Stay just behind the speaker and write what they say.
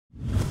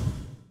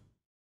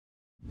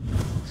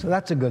So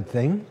that's a good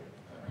thing,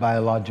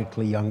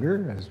 biologically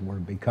younger as we're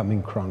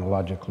becoming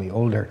chronologically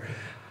older.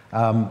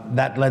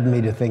 That led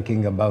me to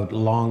thinking about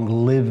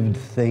long-lived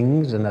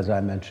things, and as I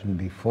mentioned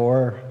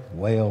before,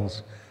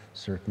 whales,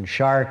 certain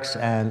sharks,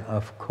 and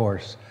of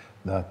course,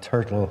 the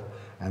turtle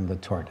and the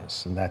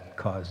tortoise. And that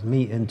caused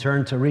me, in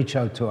turn, to reach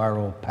out to our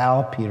old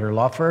pal, Peter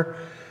Laufer,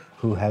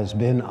 who has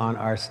been on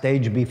our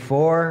stage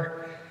before.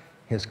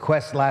 His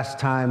quest last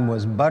time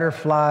was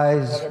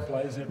butterflies.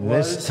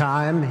 This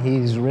time,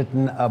 he's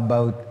written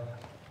about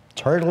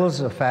turtles,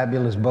 a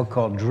fabulous book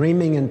called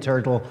Dreaming in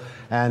Turtle,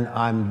 and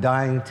I'm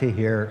dying to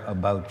hear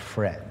about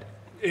Fred.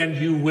 And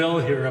you will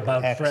hear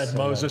about Excellent. Fred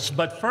Moses,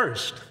 but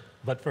first,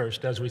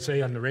 as we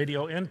say on the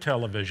radio and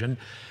television,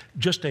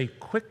 just a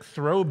quick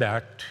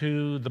throwback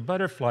to the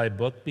butterfly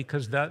book,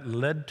 because that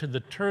led to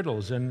the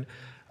turtles. And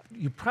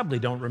you probably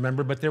don't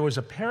remember, but there was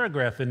a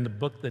paragraph in the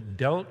book that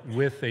dealt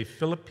with a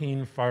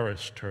Philippine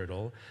forest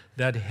turtle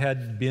that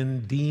had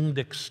been deemed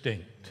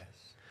extinct.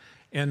 Yes.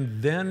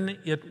 And then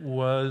it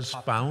was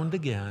found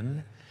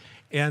again,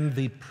 and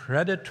the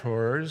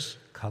predators,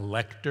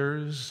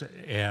 collectors,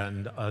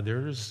 and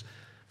others,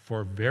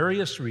 for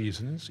various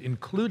reasons,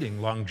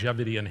 including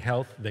longevity and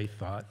health, they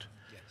thought,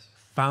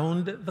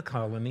 found the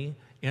colony,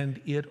 and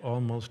it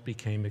almost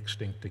became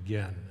extinct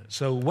again.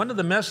 So one of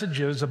the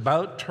messages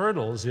about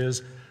turtles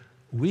is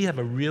we have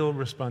a real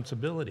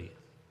responsibility.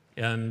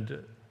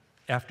 And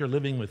after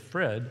living with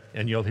Fred,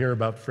 and you'll hear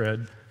about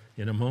Fred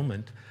in a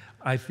moment,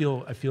 I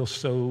feel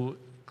so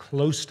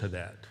close to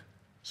that.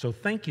 So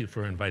thank you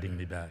for inviting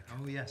me back.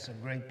 Oh yes, a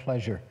great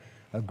pleasure.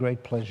 A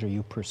great pleasure.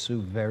 You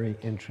pursue very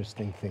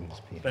interesting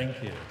things, Peter.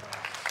 Thank you.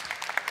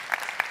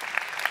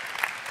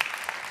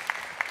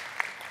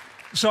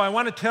 So I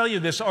want to tell you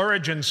this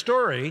origin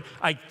story.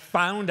 I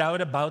found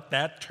out about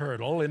that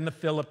turtle in the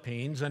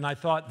Philippines, and I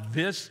thought,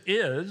 this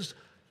is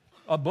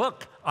a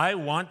book. I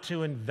want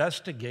to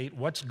investigate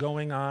what's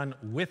going on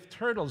with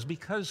turtles,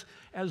 because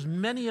as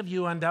many of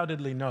you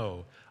undoubtedly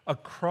know,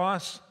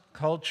 across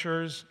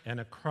cultures and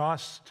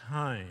across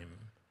time,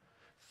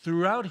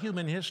 throughout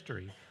human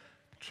history,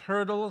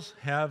 turtles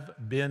have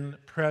been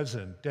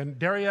present. And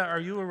Daria, are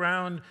you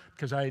around?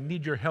 Because I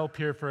need your help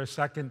here for a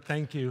second.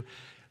 Thank you.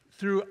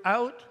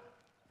 Throughout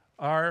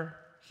our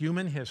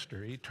human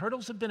history,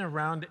 turtles have been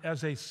around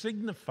as a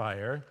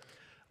signifier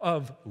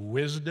of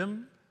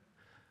wisdom,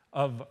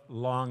 of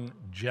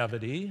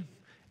longevity,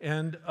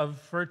 and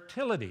of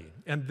fertility.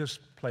 And this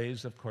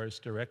plays, of course,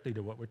 directly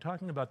to what we're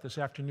talking about this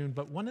afternoon.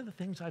 But one of the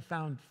things I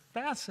found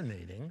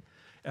fascinating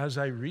as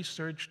I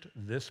researched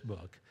this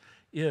book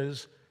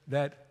is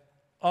that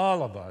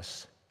all of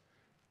us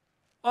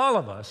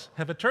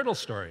have a turtle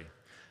story.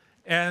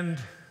 And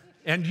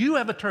you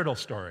have a turtle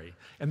story.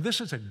 And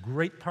this is a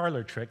great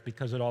parlor trick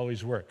because it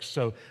always works.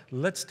 So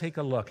let's take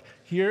a look.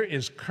 Here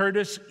is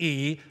Curtis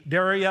E.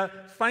 Daria,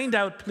 find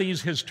out,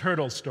 please, his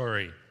turtle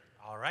story.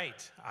 All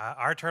right.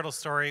 Our turtle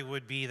story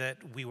would be that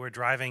we were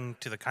driving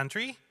to the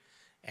country,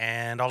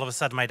 and all of a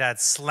sudden my dad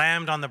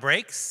slammed on the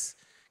brakes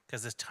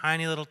because this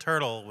tiny little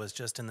turtle was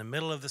just in the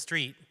middle of the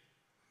street.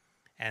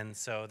 And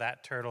so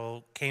that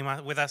turtle came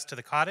with us to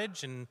the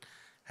cottage and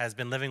has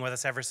been living with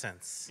us ever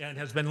since. And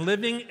has been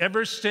living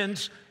ever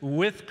since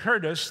with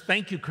Curtis.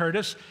 Thank you,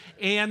 Curtis.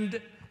 And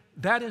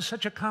that is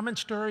such a common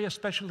story,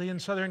 especially in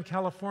Southern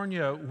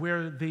California,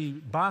 where the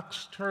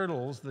box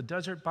turtles, the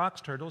desert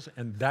box turtles,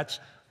 and that's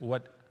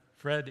what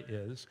Fred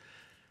is,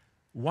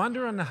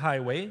 wander on the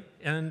highway,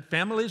 and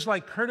families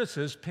like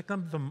Curtis's pick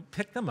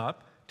them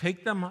up,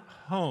 take them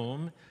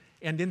home,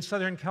 and in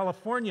Southern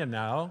California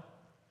now,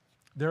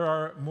 there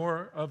are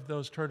more of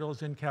those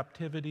turtles in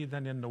captivity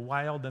than in the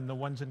wild, and the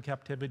ones in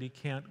captivity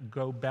can't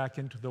go back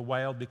into the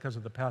wild because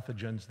of the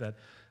pathogens that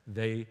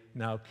they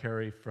now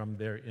carry from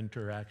their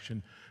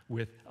interaction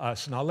with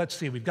us. Now let's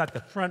see, we've got the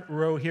front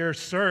row here.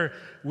 Sir,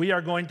 we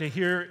are going to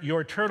hear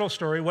your turtle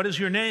story. What is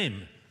your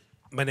name?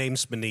 My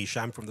name's Manish.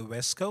 I'm from the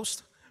West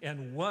Coast.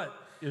 And what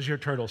is your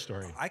turtle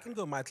story? I can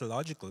go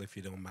mythological if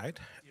you don't mind.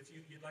 If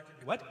you'd like to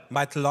do what?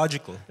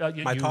 Mythological.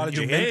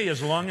 Mythology. You may,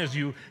 as long as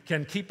you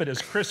can keep it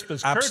as crisp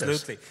as Curtis.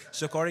 Absolutely.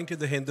 So according to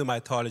the Hindu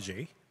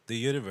mythology, the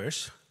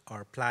universe,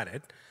 our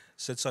planet,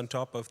 sits on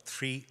top of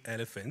 3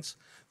 elephants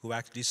who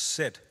actually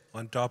sit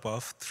on top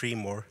of 3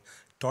 more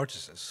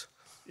tortoises.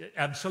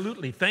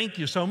 Absolutely. Thank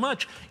you so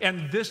much.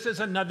 And this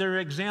is another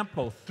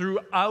example.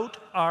 Throughout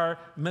our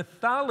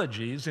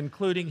mythologies,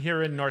 including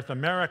here in North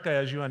America,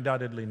 as you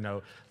undoubtedly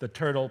know, the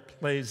turtle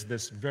plays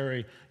this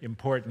very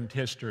important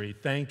history.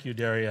 Thank you,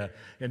 Daria.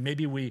 And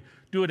maybe we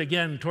do it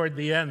again toward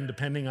the end,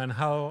 depending on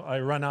how I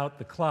run out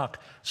the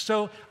clock.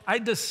 So I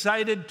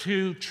decided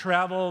to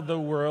travel the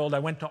world. I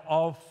went to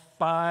all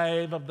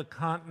 5 of the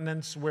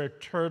continents where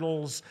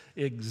turtles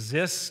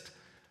exist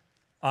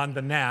on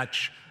the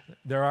Natch.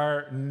 There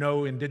are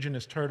no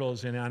indigenous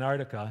turtles in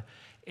Antarctica,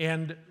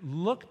 and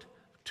looked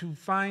to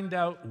find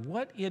out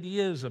what it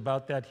is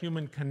about that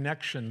human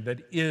connection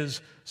that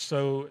is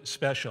so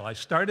special. I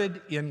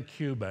started in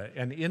Cuba,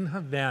 and in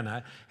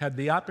Havana had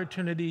the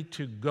opportunity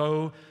to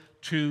go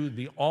to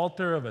the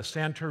altar of a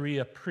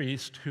Santeria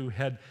priest who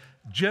had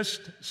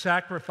just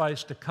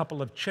sacrificed a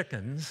couple of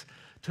chickens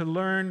to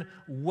learn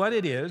what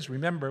it is,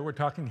 remember we're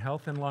talking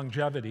health and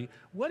longevity,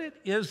 what it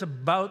is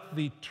about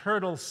the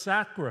turtle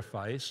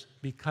sacrifice,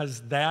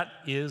 because that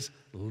is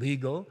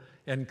legal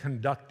and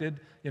conducted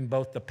in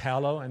both the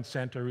Palo and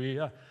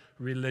Santeria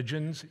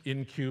religions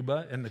in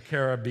Cuba and the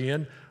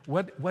Caribbean.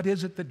 What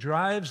is it that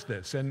drives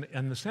this? And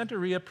the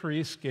Santeria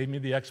priest gave me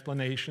the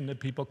explanation that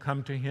people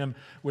come to him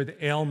with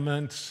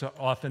ailments.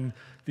 Often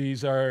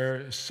these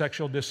are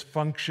sexual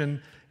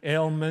dysfunction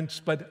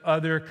ailments, but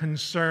other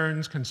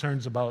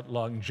concerns about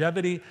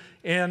longevity,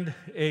 and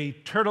a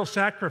turtle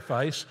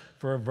sacrifice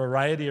for a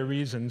variety of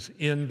reasons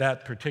in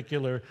that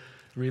particular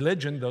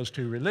religion, those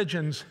two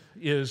religions,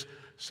 is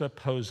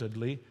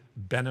supposedly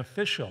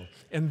beneficial.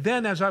 And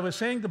then as I was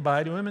saying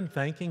goodbye to him and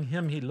thanking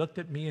him, he looked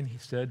at me and he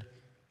said,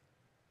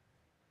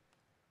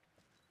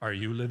 "Are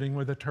you living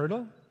with a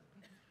turtle?"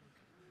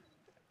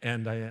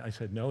 And I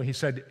said, "No." He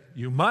said,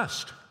 "You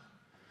must.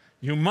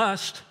 You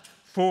must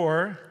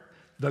for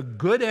the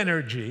good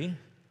energy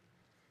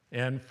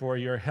and for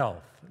your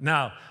health."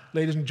 Now,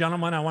 ladies and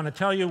gentlemen, I want to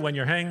tell you, when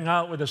you're hanging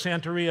out with a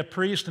Santeria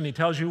priest and he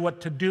tells you what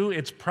to do,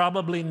 it's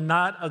probably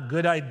not a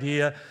good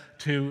idea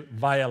to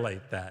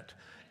violate that.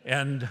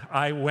 And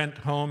I went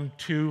home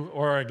to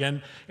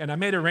Oregon, and I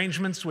made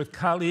arrangements with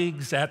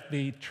colleagues at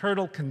the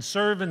Turtle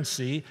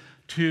Conservancy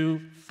to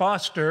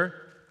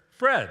foster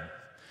Fred.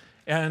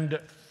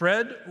 And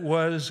Fred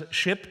was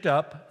shipped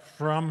up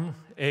from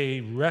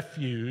a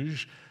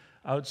refuge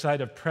outside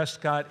of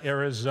Prescott,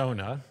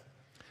 Arizona,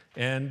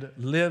 and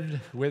lived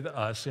with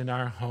us in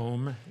our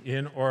home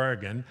in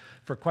Oregon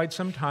for quite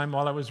some time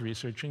while I was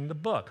researching the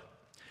book.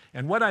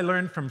 And what I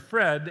learned from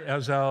Fred,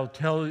 as I'll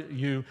tell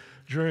you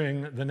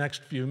during the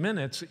next few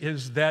minutes,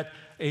 is that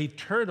a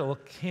turtle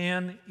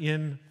can,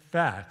 in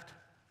fact,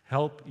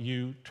 help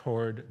you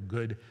toward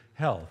good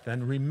health.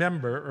 And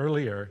remember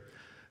earlier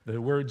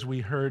the words we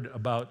heard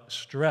about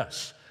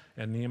stress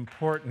and the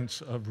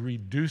importance of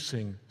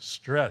reducing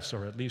stress,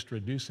 or at least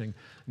reducing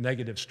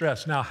negative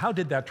stress. Now, how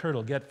did that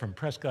turtle get from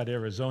Prescott,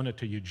 Arizona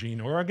to Eugene,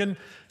 Oregon?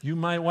 You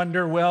might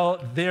wonder,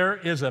 well, there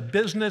is a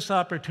business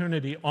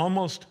opportunity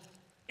almost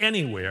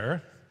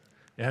anywhere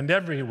and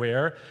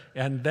everywhere,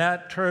 and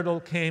that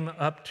turtle came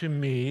up to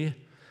me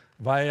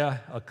via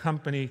a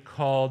company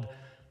called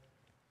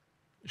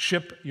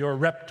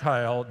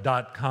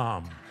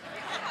shipyourreptile.com.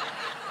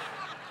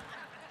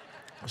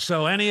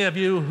 So any of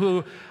you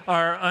who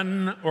are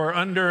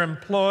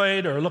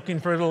underemployed or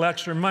looking for a little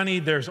extra money,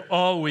 there's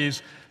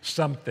always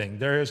something.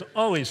 There is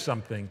always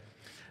something.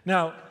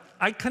 Now,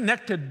 I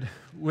connected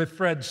with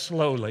Fred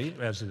slowly,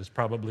 as is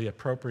probably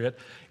appropriate,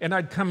 and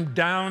I'd come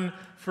down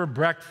for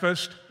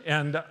breakfast,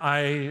 and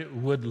I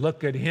would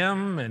look at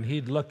him, and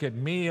he'd look at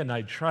me, and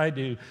I'd try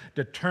to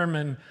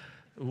determine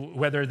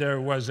whether there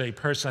was a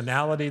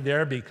personality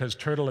there, because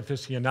turtle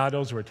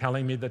aficionados were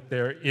telling me that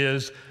there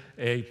is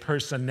a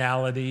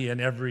personality in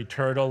every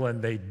turtle,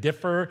 and they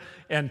differ.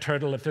 And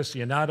turtle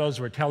aficionados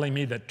were telling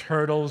me that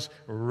turtles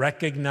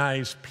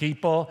recognize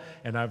people,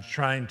 and I was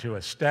trying to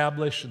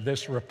establish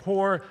this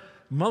rapport.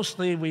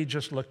 Mostly, we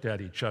just looked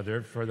at each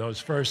other for those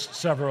first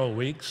several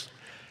weeks.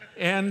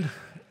 And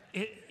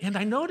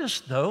I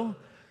noticed, though,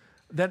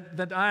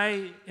 that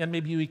I, and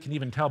maybe you can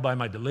even tell by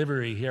my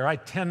delivery here, I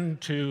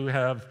tend to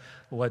have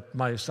what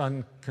my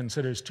son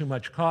considers too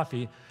much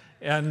coffee.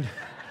 And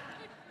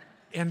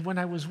when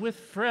I was with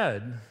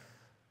Fred,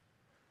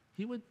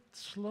 he would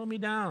slow me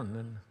down,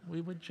 and we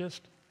would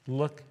just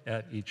look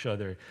at each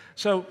other.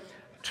 So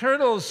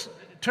turtles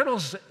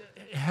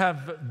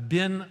have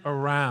been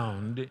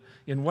around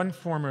in one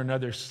form or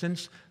another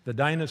since the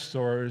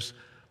dinosaurs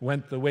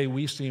went the way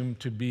we seem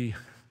to be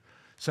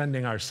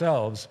sending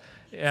ourselves,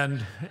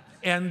 and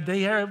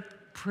they are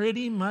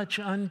pretty much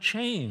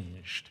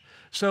unchanged.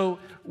 So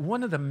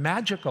one of the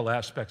magical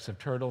aspects of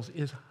turtles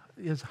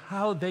is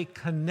how they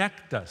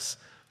connect us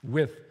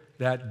with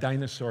that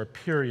dinosaur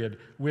period,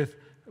 with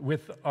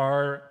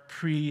our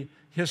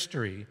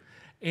prehistory.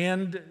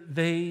 And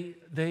they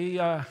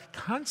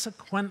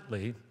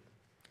consequently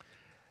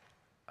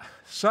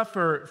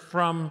suffer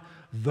from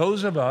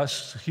those of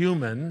us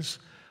humans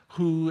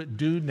who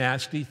do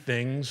nasty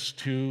things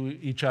to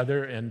each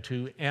other and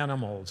to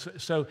animals.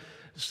 So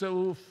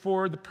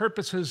for the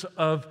purposes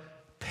of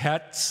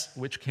pets,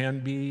 which can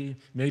be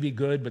maybe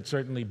good but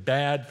certainly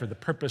bad, for the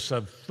purpose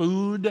of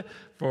food,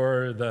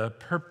 for the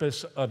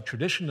purpose of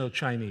traditional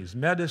Chinese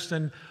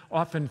medicine,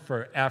 often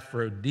for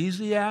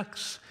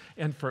aphrodisiacs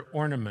and for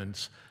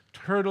ornaments,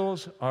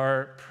 turtles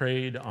are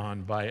preyed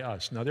on by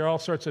us. Now, there are all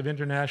sorts of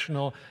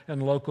international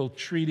and local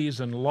treaties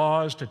and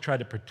laws to try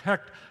to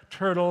protect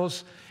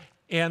turtles,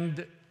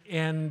 and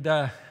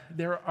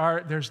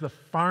there's the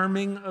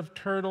farming of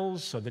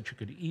turtles so that you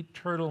could eat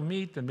turtle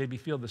meat and maybe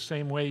feel the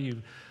same way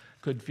you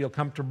could feel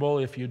comfortable,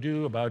 if you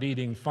do, about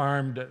eating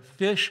farmed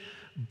fish,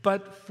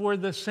 but for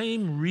the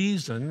same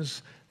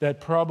reasons that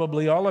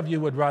probably all of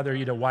you would rather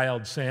eat a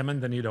wild salmon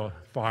than eat a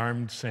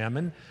farmed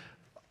salmon.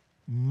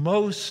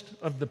 Most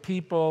of the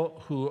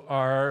people who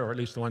are, or at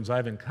least the ones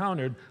I've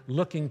encountered,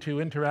 looking to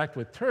interact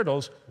with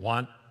turtles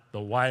want the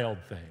wild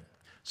thing.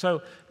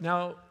 So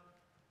now,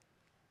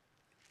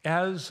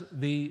 as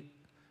the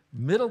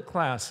middle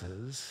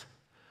classes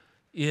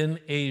in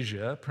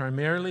Asia,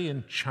 primarily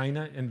in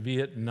China and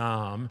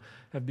Vietnam,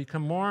 have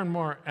become more and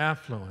more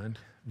affluent,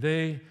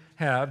 they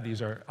have,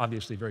 these are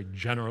obviously very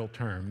general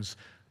terms,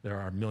 there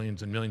are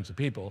millions and millions of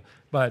people,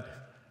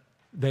 but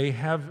they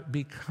have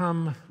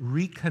become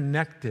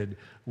reconnected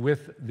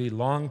with the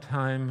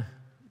longtime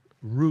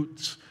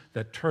roots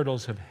that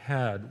turtles have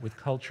had with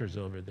cultures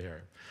over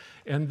there.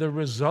 And the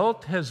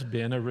result has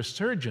been a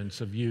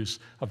resurgence of use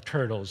of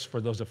turtles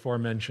for those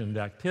aforementioned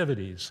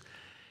activities,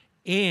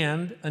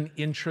 and an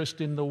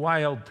interest in the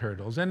wild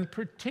turtles, and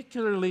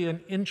particularly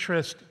an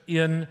interest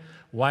in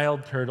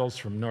wild turtles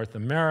from North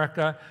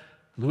America,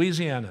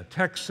 Louisiana,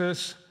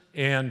 Texas,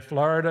 and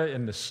Florida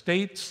in the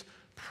States,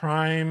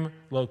 prime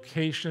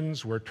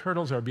locations where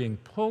turtles are being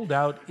pulled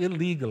out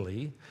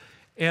illegally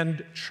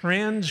and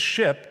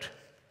transshipped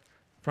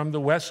from the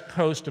west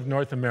coast of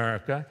North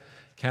America,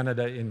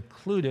 Canada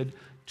included,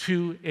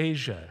 to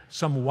Asia.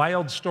 Some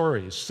wild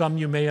stories, some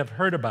you may have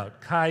heard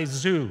about. Kai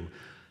Zhu,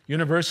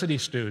 university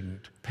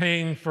student,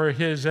 paying for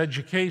his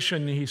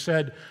education, he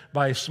said,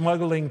 by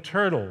smuggling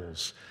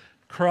turtles,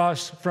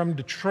 cross from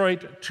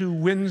Detroit to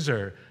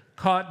Windsor,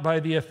 caught by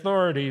the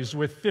authorities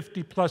with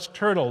 50-plus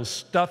turtles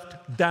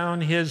stuffed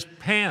down his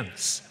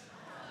pants.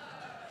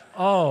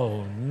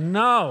 Oh,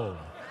 no.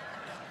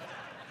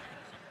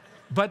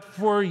 But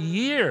for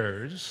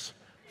years,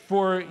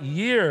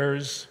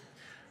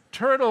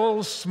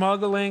 turtle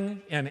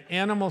smuggling and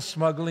animal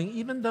smuggling,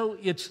 even though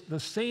it's the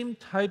same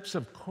types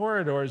of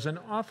corridors and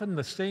often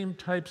the same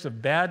types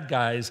of bad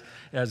guys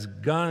as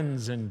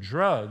guns and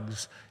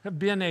drugs, have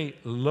been a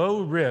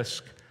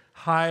low-risk,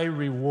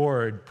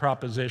 high-reward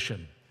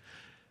proposition.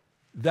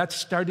 That's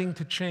starting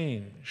to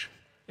change.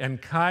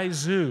 And Kai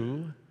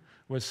Zhu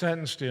was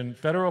sentenced in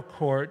federal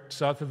court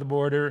south of the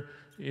border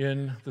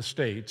in the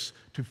States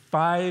to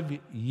 5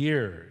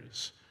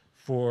 years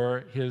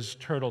for his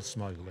turtle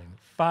smuggling.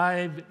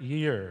 5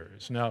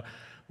 years. Now,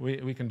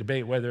 we can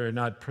debate whether or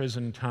not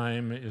prison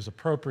time is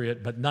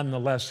appropriate, but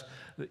nonetheless,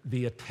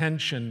 the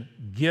attention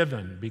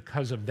given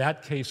because of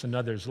that case and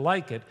others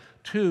like it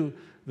to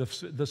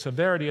the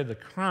severity of the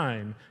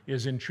crime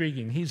is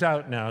intriguing. He's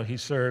out now. He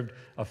served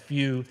a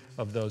few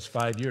of those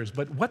 5 years.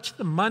 But what's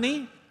the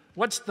money?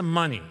 What's the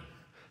money?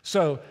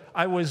 So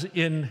I was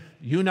in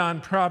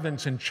Yunnan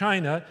province in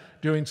China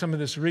doing some of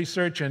this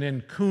research, and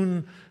in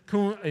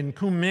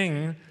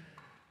Kunming,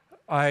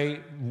 I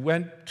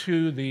went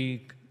to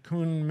the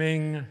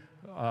Kunming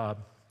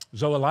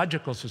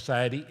Zoological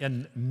Society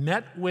and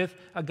met with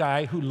a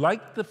guy who,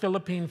 like the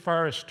Philippine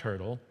forest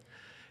turtle,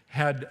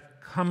 had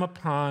come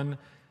upon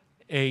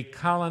a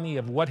colony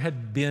of what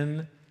had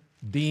been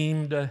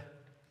deemed an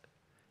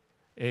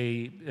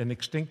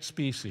extinct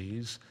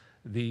species,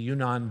 the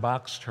Yunnan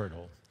box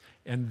turtle.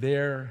 And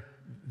there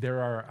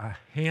are a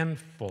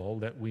handful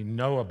that we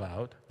know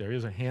about, there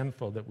is a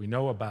handful that we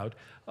know about,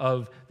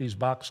 of these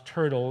box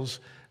turtles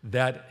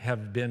that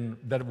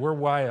were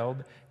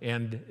wild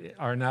and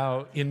are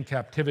now in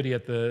captivity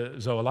at the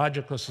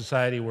Zoological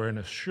Society, where an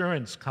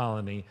assurance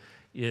colony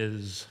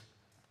is.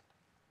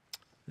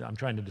 I'm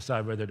trying to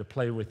decide whether to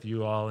play with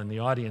you all in the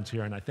audience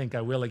here, and I think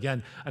I will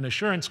again. An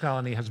assurance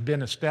colony has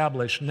been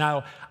established.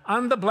 Now,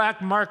 on the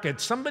black market,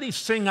 somebody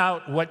sing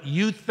out what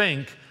you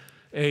think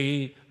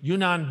a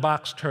Yunnan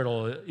box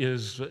turtle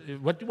is,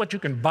 what you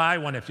can buy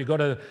one if you go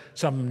to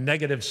some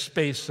negative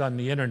space on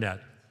the internet.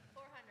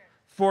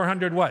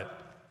 400 what?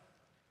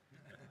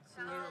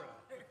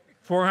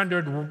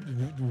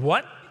 400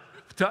 what?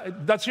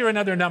 Let's hear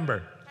another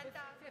number.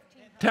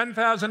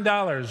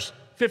 $10,000.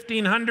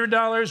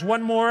 $1,500.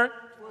 One more?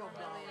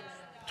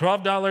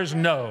 $12.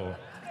 No.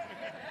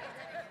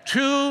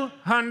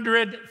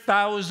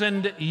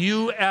 200,000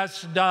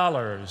 US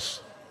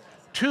dollars.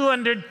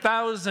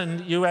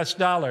 200,000 US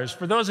dollars.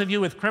 For those of you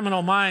with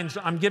criminal minds,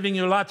 I'm giving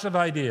you lots of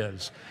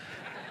ideas.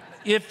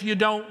 If you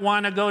don't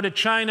want to go to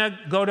China,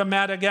 go to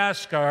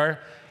Madagascar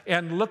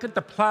and look at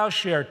the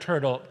plowshare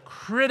turtle,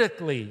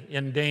 critically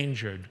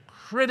endangered,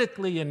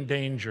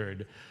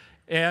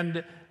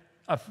 and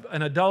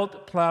an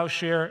adult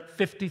plowshare,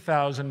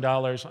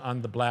 $50,000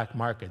 on the black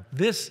market.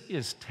 This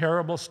is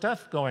terrible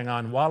stuff going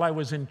on. While I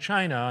was in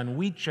China on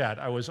WeChat,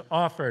 I was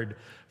offered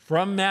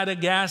from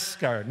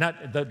Madagascar,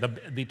 not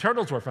the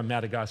turtles were from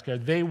Madagascar,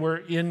 they were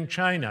in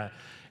China,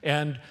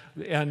 and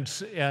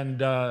those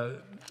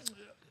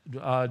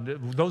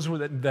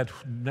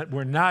that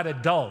were not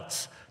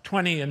adults,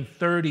 $20,000 and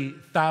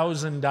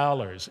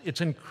 $30,000.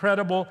 It's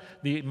incredible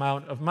the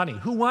amount of money.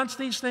 Who wants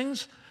these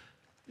things?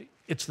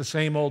 It's the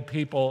same old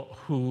people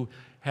who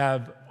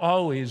have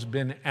always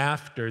been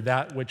after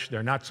that which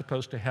they're not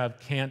supposed to have,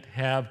 can't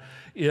have,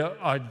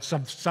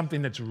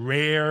 something that's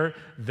rare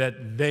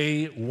that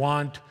they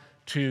want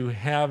to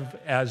have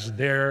as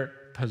their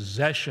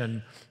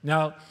possession.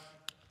 Now,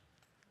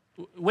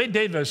 Wade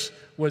Davis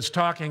was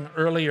talking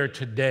earlier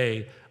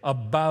today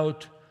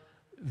about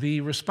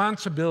the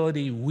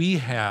responsibility we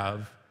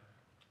have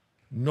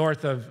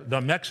north of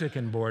the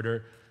Mexican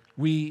border,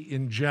 we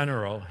in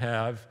general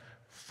have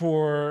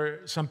for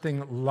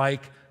something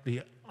like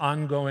the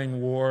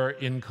ongoing war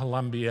in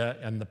Colombia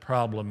and the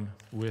problem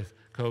with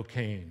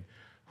cocaine?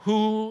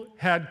 Who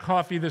had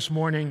coffee this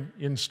morning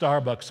in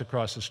Starbucks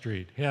across the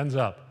street? Hands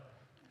up.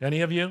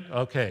 Any of you?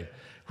 Okay.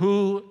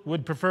 Who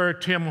would prefer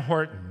Tim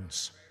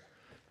Hortons?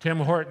 Tim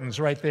Hortons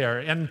right there.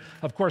 And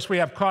of course, we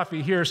have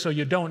coffee here, so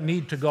you don't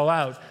need to go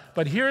out.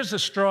 But here's a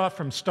straw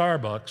from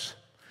Starbucks,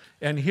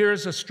 and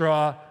here's a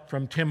straw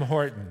from Tim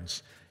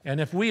Hortons. And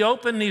if we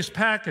open these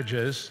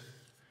packages,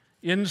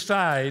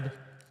 inside,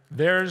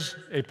 there's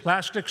a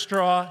plastic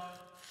straw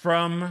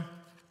from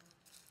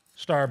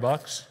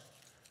Starbucks,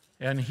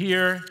 and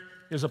here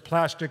is a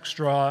plastic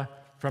straw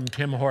from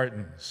Tim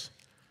Hortons.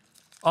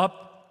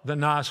 Up the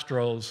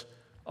nostrils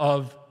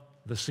of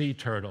the sea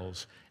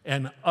turtles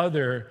and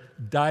other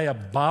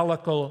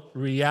diabolical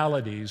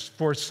realities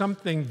for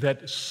something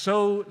that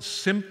so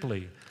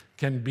simply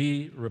can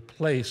be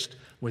replaced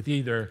with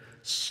either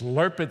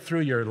slurp it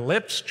through your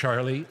lips,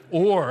 Charlie,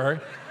 or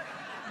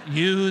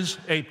use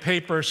a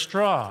paper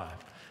straw.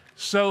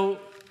 So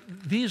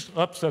these,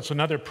 oops, that's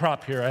another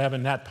prop here I have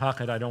in that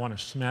pocket. I don't want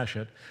to smash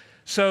it.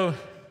 So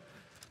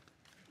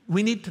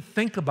we need to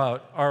think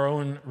about our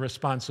own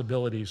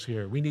responsibilities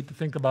here. We need to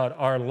think about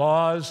our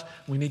laws.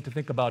 We need to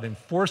think about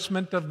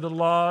enforcement of the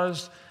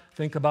laws.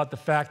 Think about the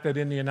fact that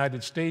in the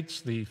United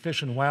States, the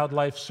Fish and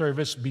Wildlife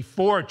Service,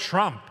 before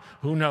Trump,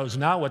 who knows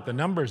now what the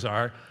numbers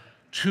are,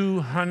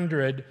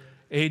 200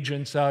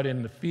 agents out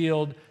in the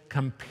field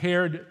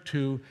compared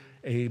to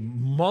a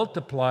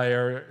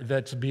multiplier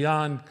that's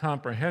beyond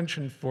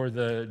comprehension for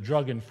the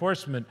Drug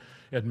Enforcement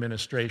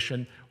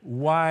Administration.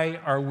 Why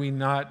are we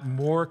not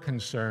more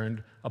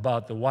concerned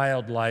about the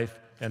wildlife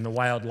and the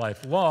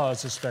wildlife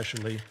laws,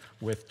 especially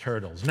with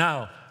turtles?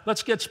 Now,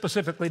 let's get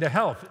specifically to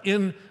health.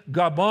 In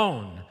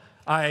Gabon,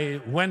 I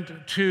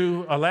went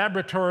to a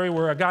laboratory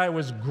where a guy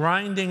was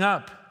grinding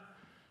up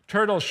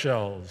turtle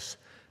shells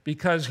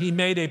because he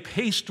made a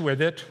paste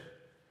with it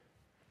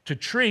to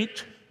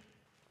treat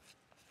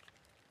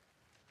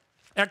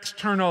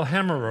external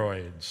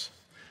hemorrhoids.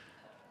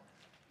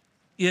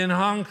 In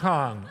Hong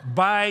Kong,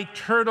 buy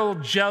turtle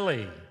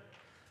jelly.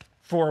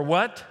 For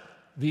what?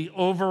 The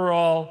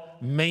overall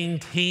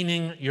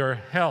maintaining your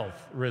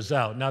health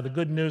result. Now, the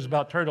good news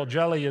about turtle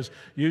jelly is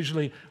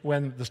usually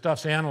when the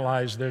stuff's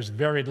analyzed, there's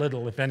very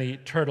little, if any,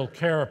 turtle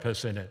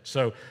carapace in it.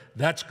 So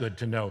that's good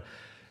to know.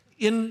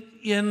 In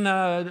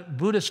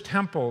Buddhist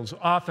temples,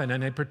 often,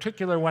 and in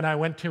particular when I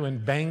went to in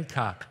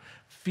Bangkok,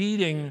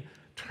 feeding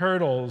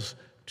turtles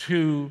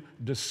to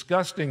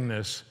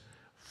disgustingness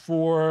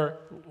for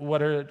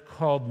what are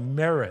called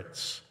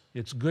merits.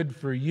 It's good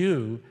for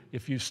you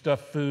if you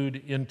stuff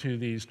food into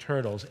these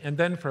turtles, and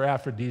then for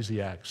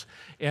aphrodisiacs.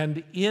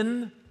 And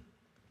in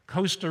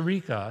Costa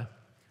Rica,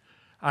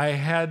 I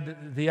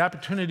had the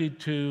opportunity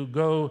to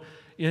go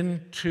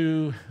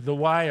into the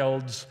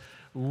wilds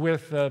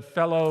with a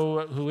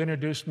fellow who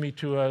introduced me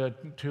to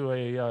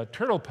a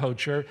turtle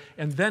poacher,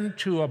 and then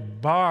to a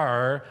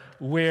bar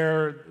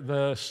where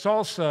the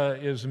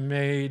salsa is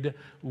made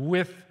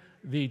with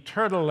the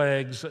turtle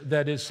eggs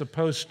that is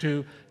supposed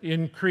to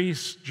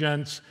increase,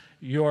 gents,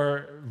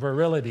 your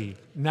virility.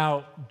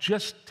 Now,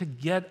 just to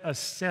get a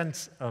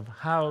sense of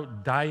how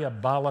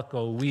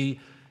diabolical we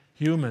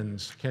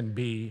humans can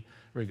be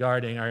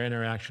regarding our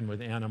interaction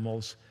with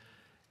animals,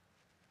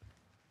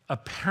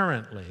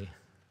 apparently,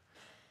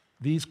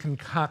 these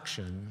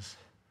concoctions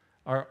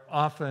are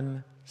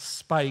often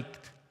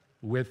spiked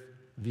with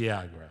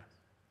Viagra.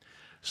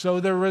 So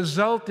the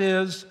result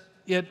is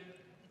it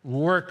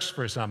works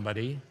for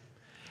somebody,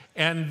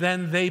 and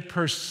then they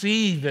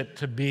perceive it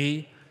to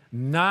be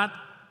not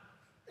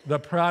the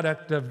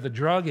product of the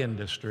drug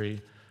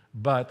industry,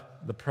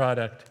 but the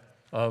product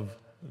of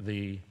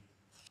the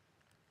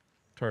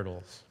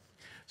turtles.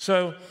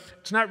 So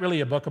it's not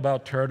really a book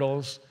about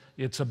turtles.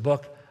 It's a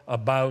book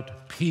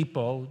about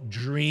people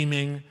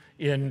dreaming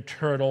in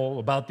turtle,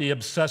 about the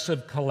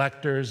obsessive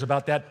collectors,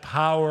 about that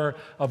power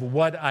of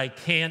what I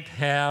can't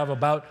have,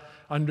 about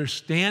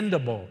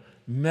understandable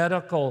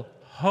medical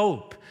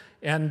hope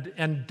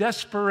and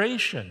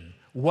desperation.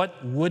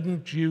 What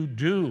wouldn't you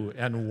do,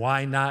 and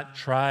why not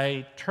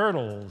try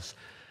turtles,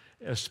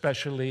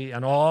 especially,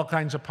 and all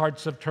kinds of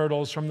parts of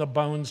turtles, from the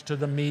bones to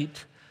the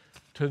meat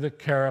to the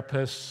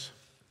carapace.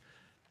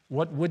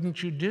 What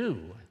wouldn't you do,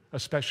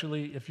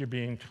 especially if you're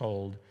being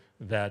told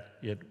that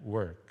it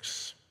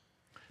works?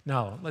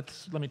 Now,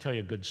 let me tell you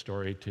a good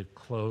story to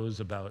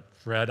close about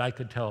Fred. I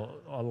could tell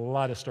a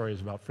lot of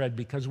stories about Fred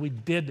because we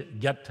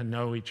did get to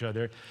know each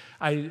other.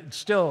 I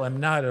still am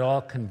not at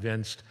all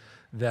convinced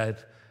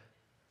that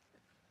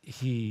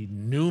he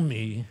knew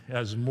me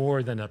as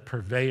more than a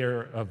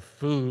purveyor of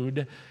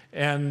food.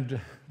 And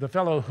the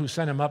fellow who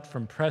sent him up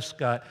from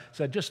Prescott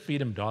said, just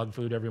feed him dog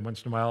food every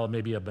once in a while,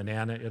 maybe a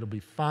banana, it'll be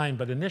fine.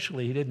 But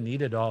initially, he didn't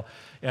eat it all.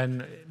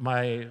 And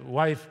my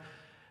wife,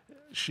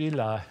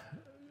 Sheila,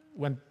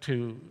 went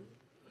to,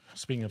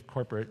 speaking of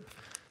corporate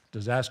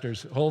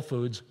disasters, Whole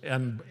Foods,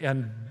 and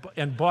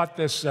bought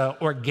this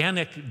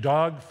organic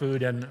dog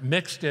food and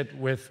mixed it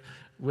with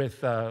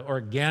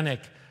organic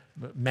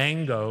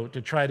mango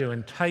to try to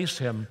entice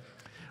him.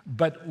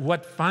 But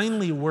what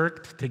finally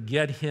worked to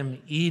get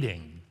him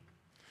eating,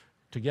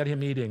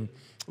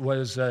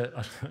 was, there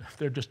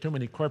are just too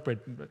many corporate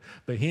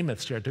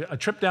behemoths here, a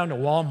trip down to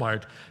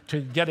Walmart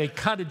to get a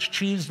cottage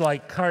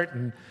cheese-like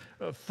carton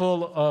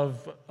full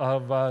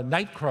of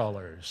night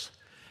crawlers.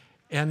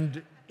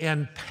 And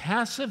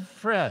Passive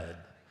Fred,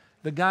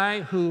 the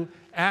guy who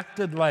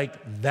acted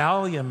like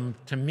Valium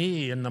to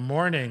me in the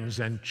mornings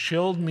and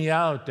chilled me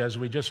out as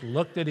we just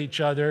looked at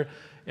each other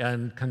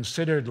and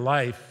considered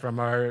life from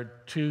our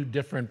two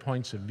different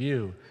points of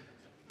view,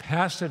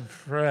 Passive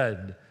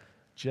Fred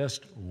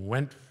just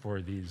went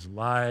for these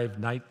live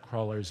night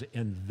crawlers,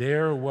 and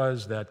there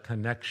was that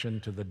connection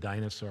to the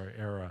dinosaur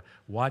era,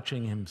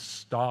 watching him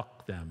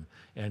stalk them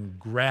and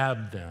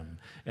grab them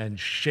and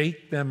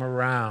shake them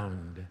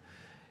around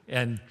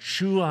and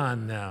chew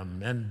on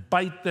them and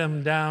bite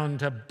them down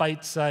to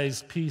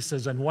bite-sized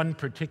pieces. And one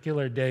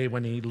particular day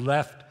when he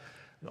left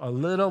a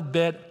little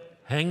bit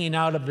hanging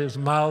out of his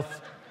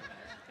mouth,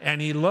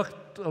 and he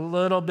looked a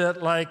little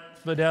bit like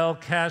Fidel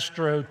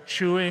Castro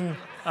chewing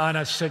on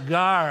a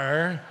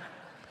cigar.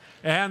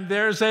 And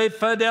there's a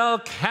Fidel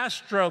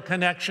Castro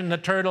connection to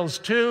turtles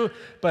too,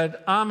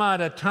 but I'm out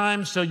of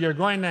time, so you're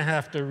going to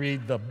have to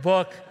read the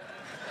book,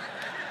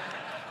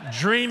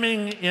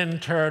 Dreaming in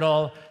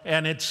Turtle.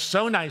 And it's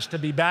so nice to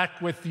be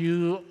back with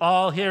you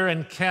all here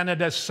in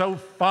Canada, so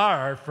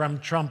far from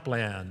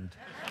Trumpland.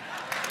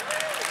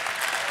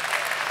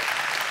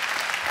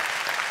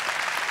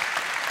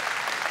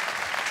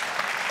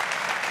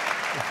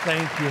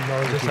 Thank you,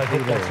 Moses. I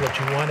think that's what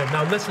you wanted.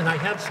 Now listen, I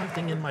have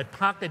something in my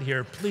pocket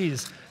here.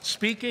 Please,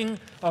 speaking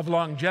of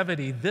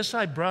longevity, this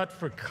I brought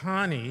for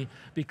Connie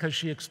because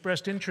she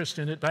expressed interest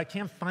in it, but I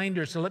can't find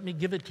her, so let me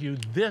give it to you.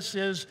 This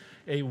is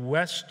a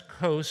West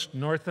Coast,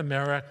 North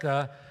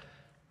America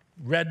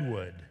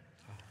redwood.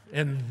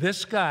 And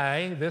this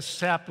guy, this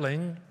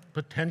sapling,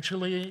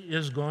 potentially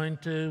is going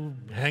to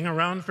hang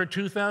around for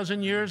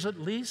 2,000 years at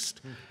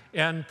least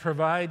and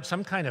provide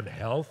some kind of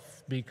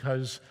health,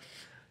 because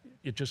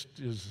it just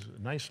is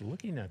nice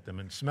looking at them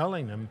and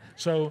smelling them.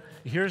 So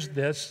here's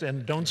this,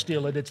 and don't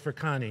steal it, it's for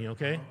Connie,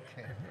 okay?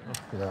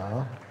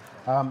 Yeah.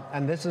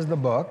 And this is the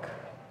book.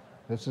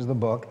 This is the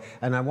book.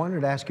 And I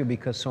wanted to ask you,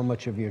 because so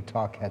much of your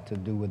talk had to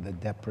do with the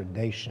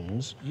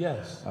depredations,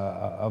 yes,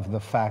 of the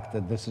fact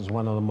that this is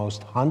one of the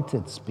most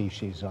hunted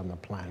species on the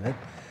planet,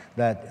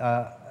 that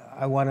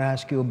I want to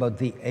ask you about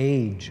the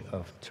age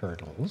of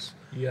turtles.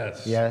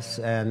 Yes. Yes,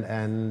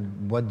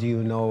 and what do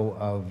you know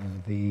of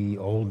the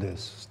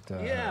oldest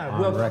yeah, on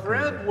well, record?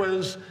 Fred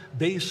was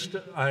based,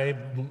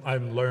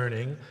 I'm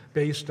learning,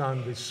 based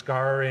on the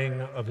scarring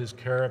of his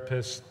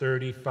carapace,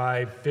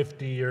 35,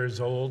 50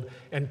 years old,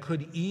 and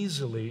could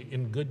easily,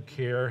 in good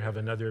care, have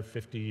another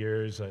 50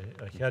 years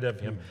ahead of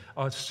him.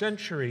 A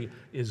century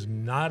is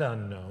not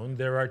unknown.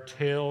 There are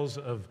tales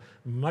of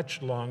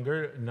much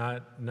longer,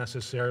 not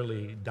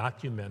necessarily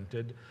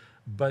documented,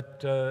 but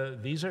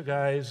these are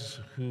guys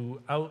who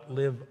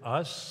outlive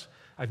us.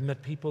 I've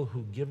met people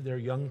who give their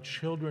young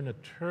children a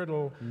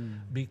turtle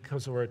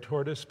or a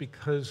tortoise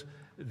because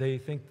they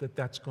think that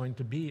that's going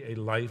to be a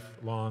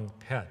lifelong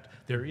pet.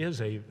 There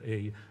is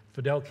a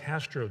Fidel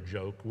Castro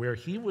joke where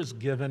he was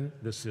given,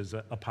 this is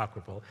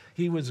apocryphal,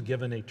 he was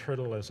given a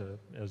turtle as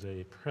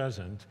a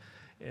present,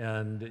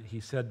 and he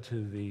said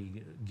to the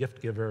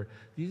gift giver,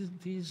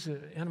 these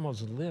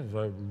animals live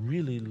a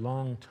really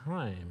long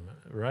time,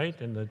 right?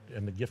 And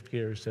the gift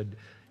giver said,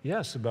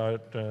 yes,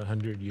 about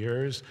 100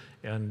 years.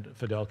 And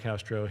Fidel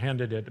Castro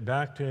handed it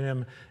back to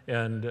him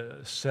and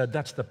said,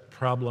 that's the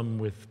problem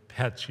with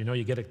pets. You know,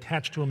 you get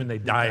attached to them and they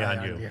die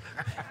on you.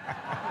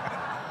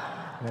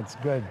 That's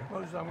good.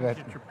 Moses, I want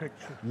to get your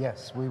picture.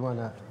 Yes, we want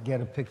to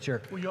get a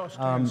picture. Will you all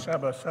stand side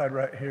by side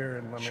right here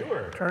and let me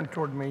turn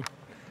toward me?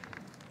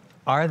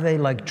 Are they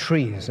like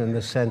trees in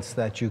the sense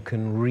that you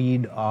can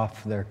read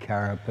off their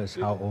carapace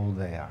how old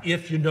they are?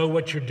 If you know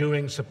what you're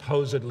doing,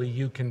 supposedly,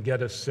 you can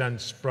get a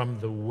sense from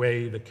the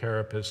way the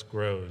carapace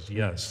grows,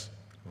 yes.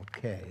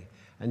 Okay.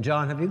 And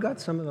John, have you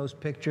got some of those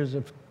pictures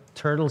of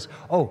turtles?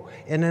 Oh,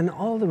 and in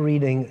all the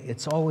reading,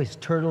 it's always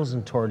turtles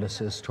and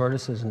tortoises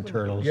and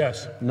turtles.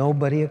 Yes.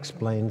 Nobody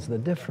explains the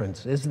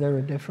difference. Is there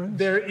a difference?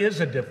 There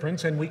is a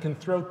difference, and we can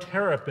throw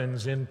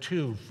terrapins in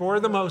too. For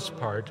the most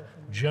part,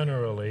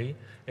 generally,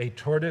 a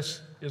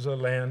tortoise is a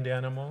land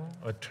animal,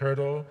 a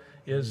turtle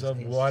is a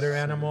water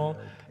animal,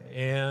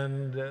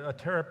 and a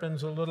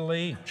terrapin's a little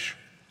H.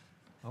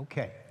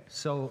 Okay,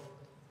 so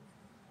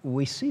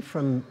we see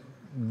from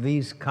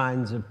these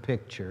kinds of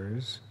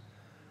pictures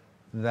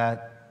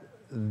that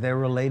they're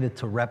related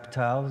to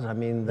reptiles. I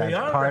mean, that's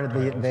part of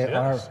the. They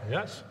are.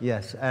 Yes.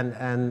 Yes,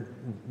 and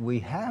we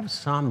have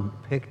some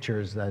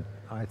pictures that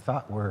I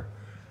thought were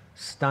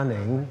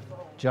stunning.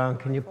 John,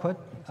 can you put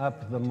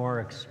up the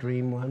more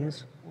extreme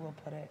ones? We'll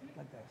put it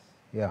like this.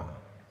 Yeah. Okay.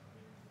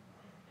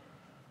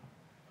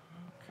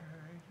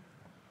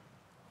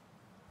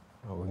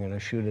 Oh, we're going to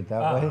shoot it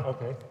that way?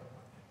 Okay.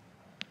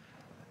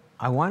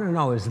 I want to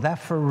know, is that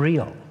for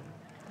real?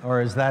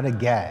 Or is that a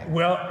gag?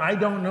 Well, I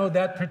don't know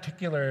that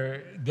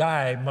particular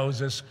guy,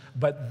 Moses,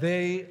 but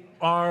they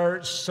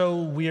are so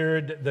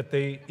weird that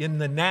they, in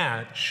the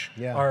natch,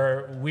 Yeah.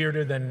 are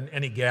weirder than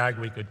any gag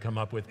we could come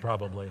up with,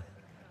 probably.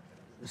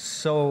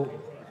 So,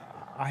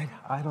 I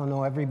don't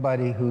know,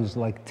 everybody who's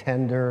like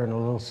tender and a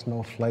little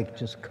snowflake,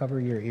 just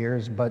cover your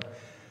ears, but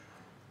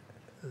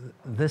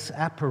this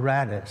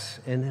apparatus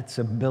in its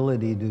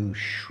ability to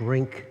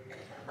shrink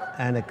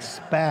and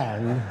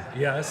expand,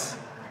 Yes.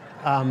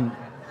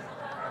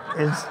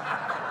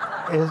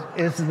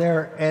 is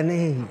there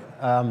any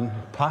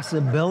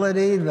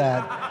possibility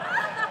that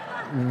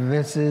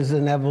this is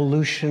an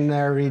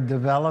evolutionary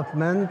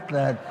development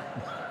that...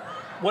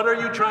 What are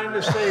you trying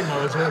to say,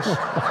 Moses?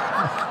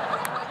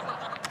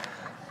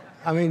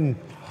 I mean,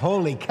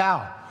 holy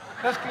cow.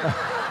 Let's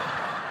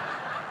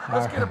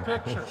get a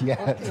picture.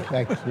 Yes,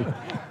 thank you.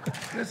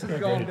 This is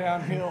going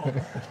downhill.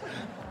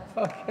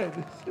 Okay,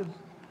 this is...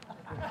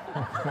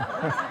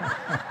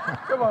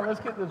 Come on, let's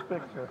get this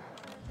picture.